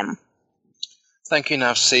Nav-M. Thank you,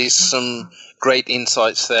 Nav-C. Some great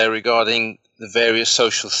insights there regarding the various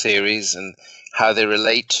social theories and how they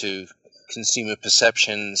relate to consumer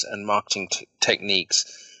perceptions and marketing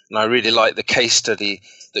techniques. And I really like the case study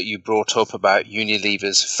that you brought up about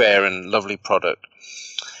Unilever's Fair and Lovely product.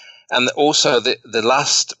 And also the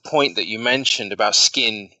last point that you mentioned about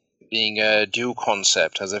skin being a dual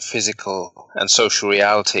concept as a physical and social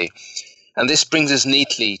reality. And this brings us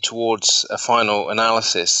neatly towards a final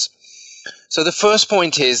analysis. So the first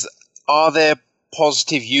point is, are there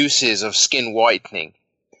positive uses of skin whitening?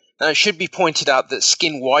 Now, it should be pointed out that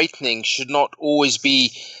skin whitening should not always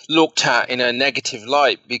be looked at in a negative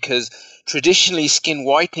light, because traditionally skin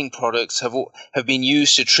whitening products have been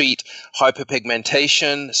used to treat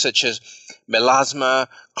hyperpigmentation, such as melasma,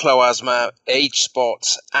 chloasma, age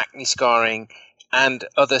spots, acne scarring, and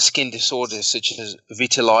other skin disorders such as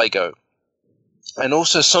vitiligo. And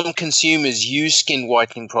also some consumers use skin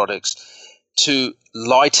whitening products to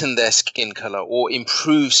lighten their skin color or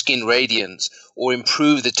improve skin radiance or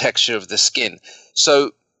improve the texture of the skin.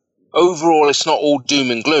 So overall, it's not all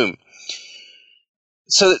doom and gloom.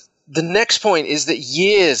 So the next point is that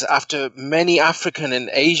years after many African and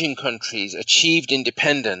Asian countries achieved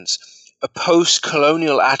independence, a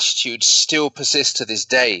post-colonial attitude still persists to this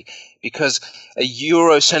day, because a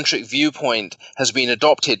Eurocentric viewpoint has been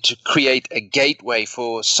adopted to create a gateway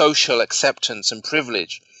for social acceptance and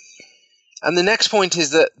privilege. And the next point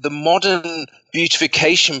is that the modern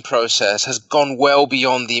beautification process has gone well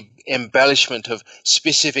beyond the embellishment of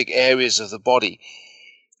specific areas of the body.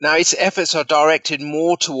 Now, its efforts are directed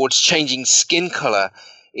more towards changing skin color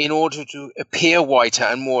in order to appear whiter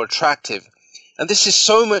and more attractive. And this is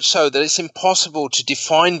so much so that it's impossible to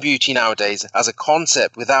define beauty nowadays as a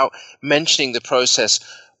concept without mentioning the process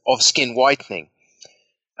of skin whitening.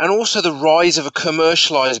 And also the rise of a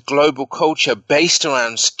commercialized global culture based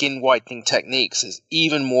around skin whitening techniques is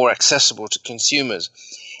even more accessible to consumers.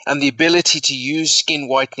 And the ability to use skin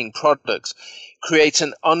whitening products creates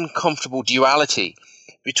an uncomfortable duality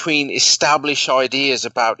between established ideas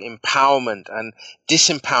about empowerment and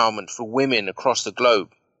disempowerment for women across the globe.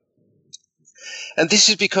 And this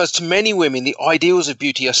is because to many women, the ideals of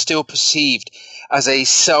beauty are still perceived as a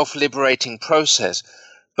self-liberating process,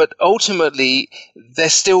 but ultimately they're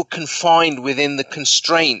still confined within the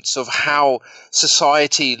constraints of how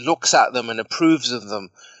society looks at them and approves of them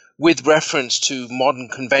with reference to modern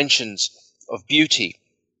conventions of beauty.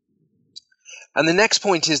 And the next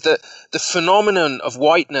point is that the phenomenon of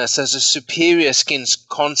whiteness as a superior skin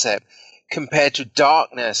concept compared to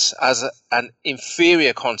darkness as an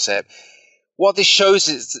inferior concept, what this shows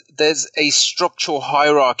is there's a structural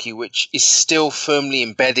hierarchy which is still firmly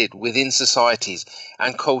embedded within societies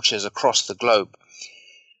and cultures across the globe.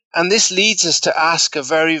 And this leads us to ask a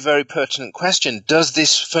very, very pertinent question. Does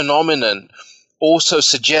this phenomenon also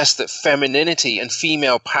suggest that femininity and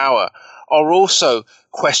female power are also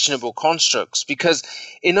questionable constructs? Because,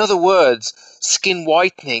 in other words, skin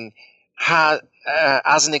whitening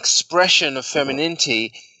as an expression of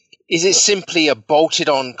femininity, is it simply a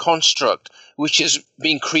bolted-on construct which has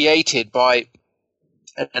been created by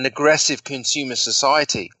an aggressive consumer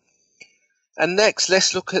society? And next,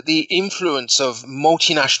 let's look at the influence of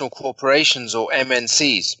multinational corporations, or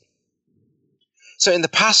MNCs. So in the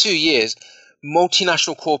past few years,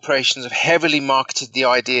 multinational corporations have heavily marketed the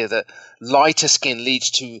idea that lighter skin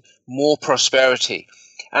leads to more prosperity.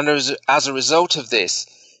 And as a result of this,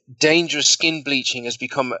 dangerous skin bleaching has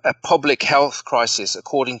become a public health crisis,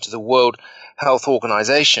 according to the World Health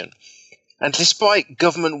Organization. And despite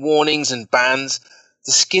government warnings and bans,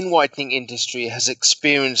 the skin whitening industry has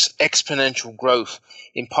experienced exponential growth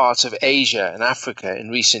in parts of Asia and Africa in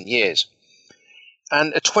recent years.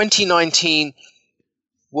 And a 2019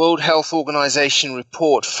 World Health Organization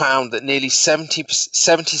report found that nearly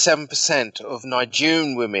 77% of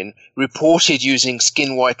Nigerian women reported using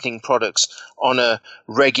skin whitening products on a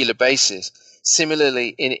regular basis.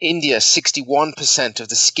 Similarly, in India, 61% of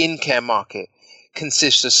the skincare market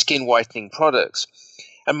consists of skin whitening products.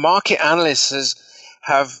 And market analysts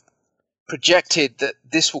have projected that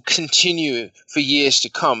this will continue for years to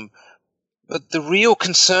come. But the real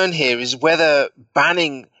concern here is whether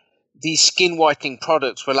banning these skin whitening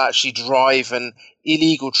products will actually drive an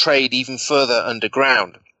illegal trade even further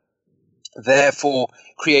underground, therefore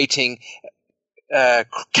creating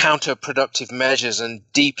counterproductive measures and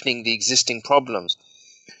deepening the existing problems.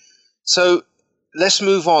 So let's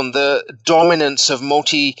move on. The dominance of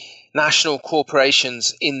multinational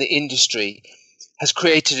corporations in the industry has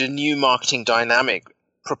created a new marketing dynamic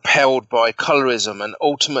propelled by colorism and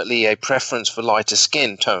ultimately a preference for lighter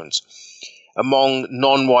skin tones among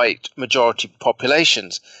non-white majority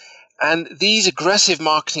populations. And these aggressive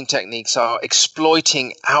marketing techniques are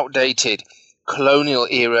exploiting outdated colonial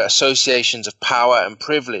era associations of power and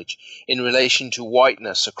privilege in relation to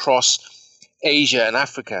whiteness across Asia and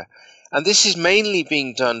Africa. And this is mainly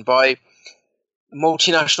being done by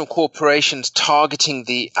multinational corporations targeting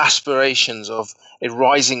the aspirations of a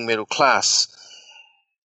rising middle class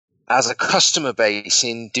as a customer base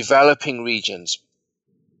in developing regions.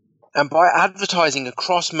 And by advertising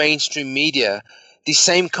across mainstream media, these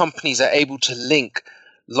same companies are able to link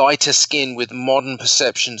lighter skin with modern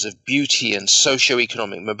perceptions of beauty and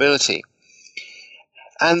socioeconomic mobility.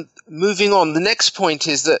 And moving on, the next point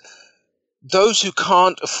is that those who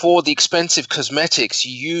can't afford the expensive cosmetics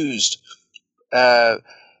used by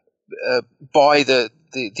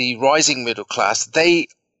the rising middle class, they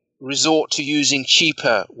resort to using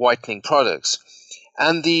cheaper whitening products.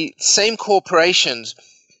 And the same corporations,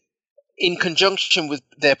 in conjunction with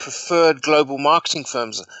their preferred global marketing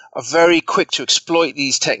firms, are very quick to exploit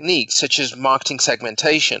these techniques, such as marketing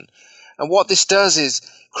segmentation. And what this does is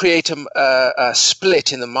create a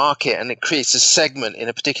split in the market, and it creates a segment in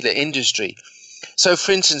a particular industry. So,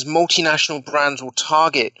 for instance, multinational brands will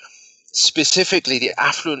target specifically the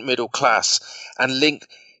affluent middle class and link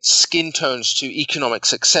skin tones to economic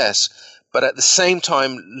success. But at the same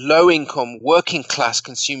time, low-income, working-class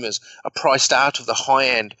consumers are priced out of the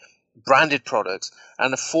high-end branded products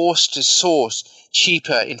and are forced to source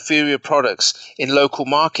cheaper, inferior products in local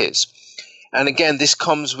markets. And again, this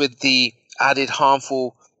comes with the added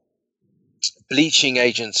harmful bleaching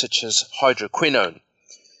agents such as hydroquinone.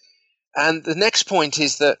 And the next point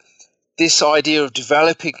is that this idea of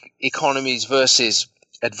developing economies versus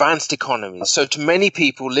advanced economies. So to many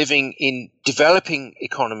people living in developing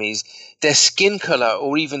economies, their skin color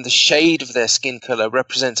or even the shade of their skin color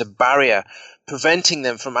represents a barrier preventing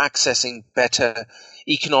them from accessing better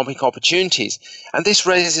economic opportunities. And this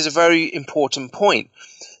raises a very important point,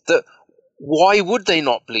 that why would they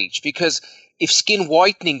not bleach? Because if skin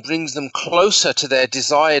whitening brings them closer to their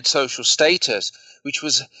desired social status, which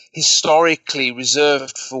was historically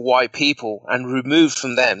reserved for white people and removed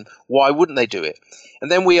from them, why wouldn't they do it?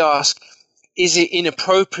 And then we ask, is it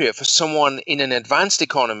inappropriate for someone in an advanced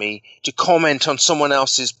economy to comment on someone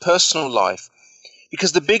else's personal life?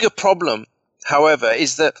 Because the bigger problem, however,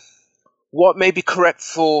 is that what may be correct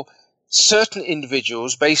for certain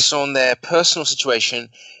individuals based on their personal situation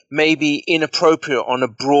may be inappropriate on a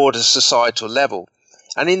broader societal level.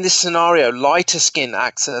 And in this scenario, lighter skin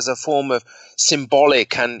acts as a form of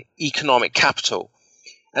symbolic and economic capital.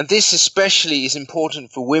 And this especially is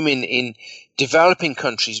important for women in developing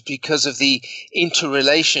countries because of the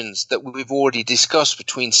interrelations that we've already discussed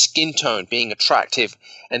between skin tone being attractive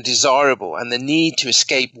and desirable and the need to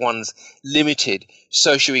escape one's limited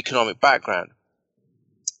socioeconomic background.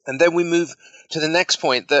 And then we move to the next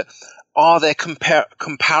point, that are there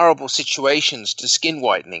comparable situations to skin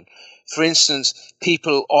whitening? For instance,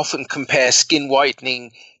 people often compare skin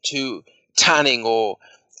whitening to tanning or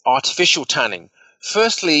artificial tanning.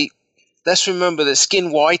 Firstly, let's remember that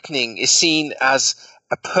skin whitening is seen as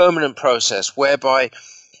a permanent process whereby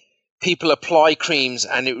people apply creams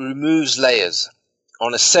and it removes layers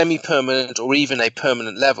on a semi-permanent or even a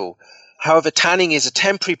permanent level. However, tanning is a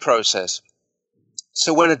temporary process.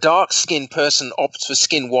 So when a dark-skinned person opts for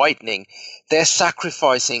skin whitening, they're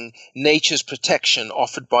sacrificing nature's protection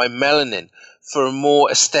offered by melanin for a more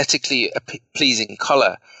aesthetically pleasing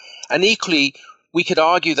color. And equally, we could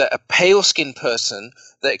argue that a pale-skinned person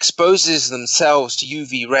that exposes themselves to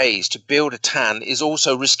UV rays to build a tan is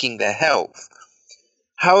also risking their health.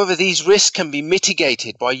 However, these risks can be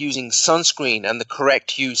mitigated by using sunscreen and the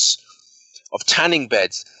correct use of tanning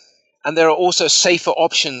beds. And there are also safer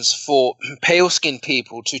options for pale-skinned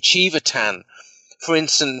people to achieve a tan. for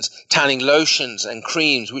instance, tanning lotions and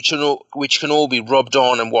creams, which can all be rubbed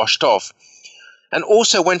on and washed off. And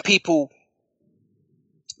also when people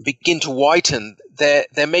begin to whiten,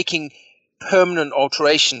 they're making permanent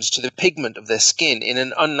alterations to the pigment of their skin in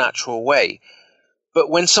an unnatural way. But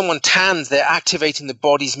when someone tans, they're activating the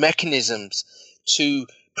body's mechanisms to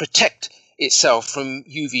protect itself from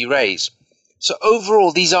UV rays. So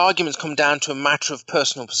overall, these arguments come down to a matter of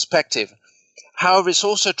personal perspective. However, it's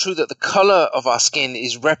also true that the color of our skin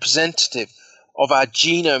is representative of our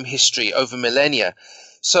genome history over millennia.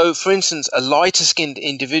 So, for instance, a lighter-skinned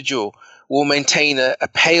individual will maintain a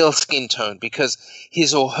pale skin tone because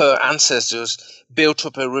his or her ancestors built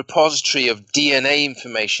up a repository of DNA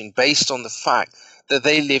information based on the fact that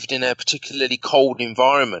they lived in a particularly cold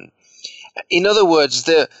environment. In other words,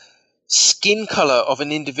 the skin color of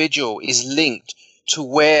an individual is linked to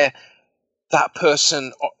where that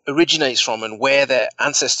person originates from and where their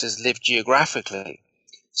ancestors lived geographically.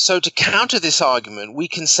 So to counter this argument, we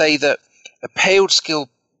can say that a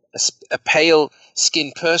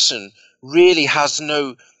pale-skinned person really has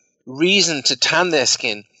no reason to tan their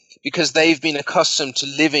skin because they've been accustomed to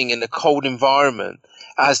living in a cold environment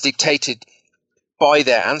as dictated by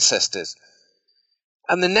their ancestors.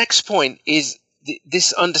 And the next point is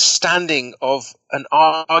this understanding of an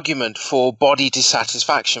argument for body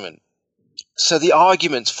dissatisfaction. So the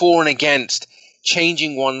arguments for and against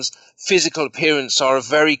changing one's physical appearance are a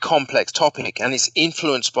very complex topic, and it's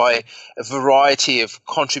influenced by a variety of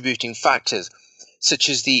contributing factors, such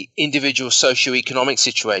as the individual socioeconomic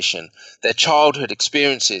situation, their childhood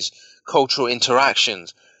experiences, cultural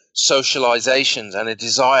interactions, socializations, and a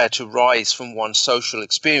desire to rise from one's social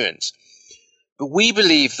experience. But we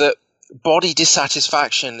believe that body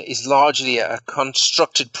dissatisfaction is largely a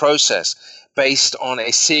constructed process based on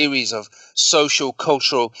a series of social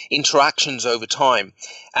cultural interactions over time.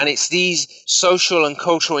 And it's these social and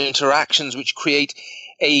cultural interactions which create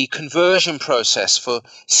a conversion process for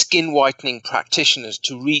skin whitening practitioners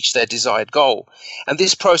to reach their desired goal. And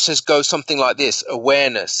this process goes something like this: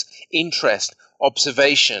 awareness, interest,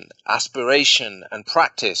 observation, aspiration, and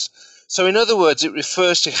practice. So in other words, it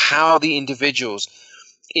refers to how the individuals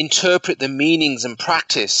interpret the meanings and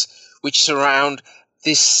practice which surround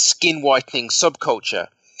this skin whitening subculture.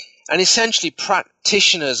 And essentially,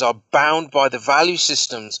 practitioners are bound by the value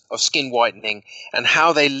systems of skin whitening and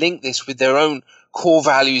how they link this with their own core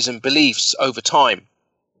values and beliefs over time.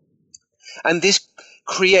 And this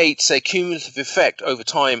creates a cumulative effect over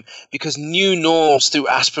time because new norms through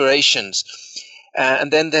aspirations,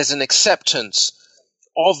 and then there's an acceptance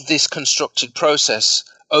of this constructed process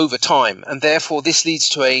over time, and therefore this leads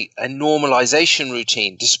to a normalization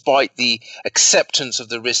routine despite the acceptance of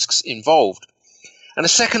the risks involved. And a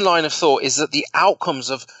second line of thought is that the outcomes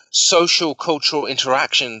of social cultural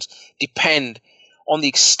interactions depend on the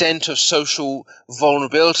extent of social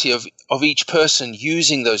vulnerability of each person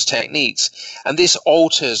using those techniques, and this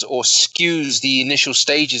alters or skews the initial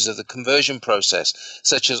stages of the conversion process,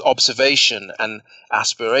 such as observation and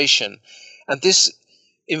aspiration. And this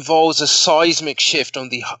involves a seismic shift on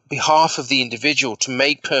the behalf of the individual to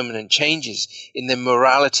make permanent changes in their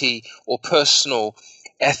morality or personal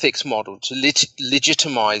ethics model to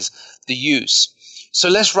legitimize the use. So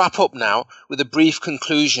let's wrap up now with a brief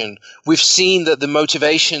conclusion. We've seen that the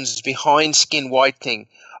motivations behind skin whitening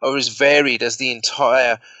are as varied as the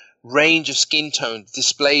entire range of skin tones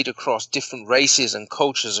displayed across different races and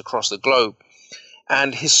cultures across the globe.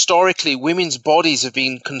 And historically, women's bodies have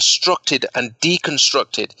been constructed and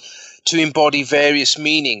deconstructed to embody various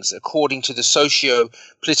meanings according to the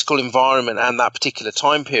socio-political environment and that particular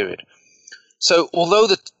time period. So although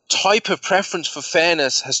the type of preference for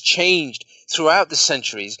fairness has changed throughout the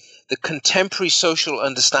centuries, the contemporary social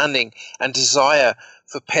understanding and desire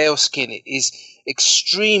for pale skin is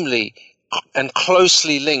extremely and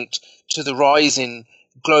closely linked to the rise in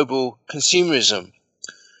global consumerism.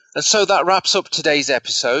 And so that wraps up today's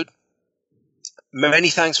episode. Many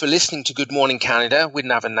thanks for listening to Good Morning Canada with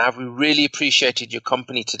Nav and Nav. We really appreciated your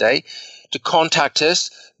company today. To contact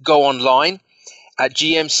us, go online at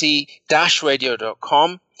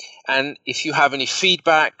gmc-radio.com. And if you have any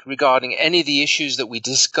feedback regarding any of the issues that we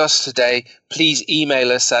discussed today, please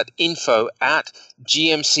email us at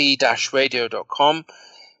info@gmc-radio.com.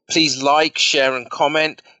 Please like, share, and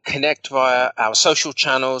comment. Connect via our social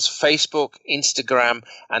channels, Facebook, Instagram,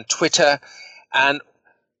 and Twitter. And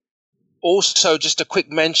also, just a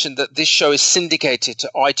quick mention that this show is syndicated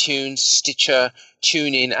to iTunes, Stitcher,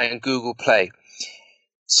 TuneIn, and Google Play.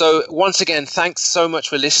 So once again, thanks so much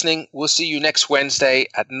for listening. We'll see you next Wednesday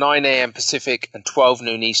at 9 a.m. Pacific and 12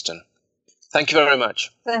 noon Eastern. Thank you very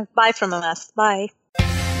much. Bye from us. Bye.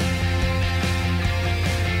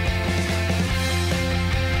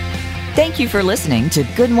 Thank you for listening to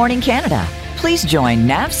Good Morning Canada. Please join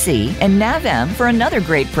NAVC and NAVM for another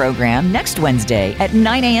great program next Wednesday at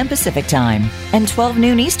 9 a.m. Pacific Time and 12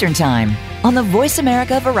 noon Eastern Time on the Voice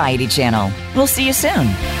America Variety Channel. We'll see you soon.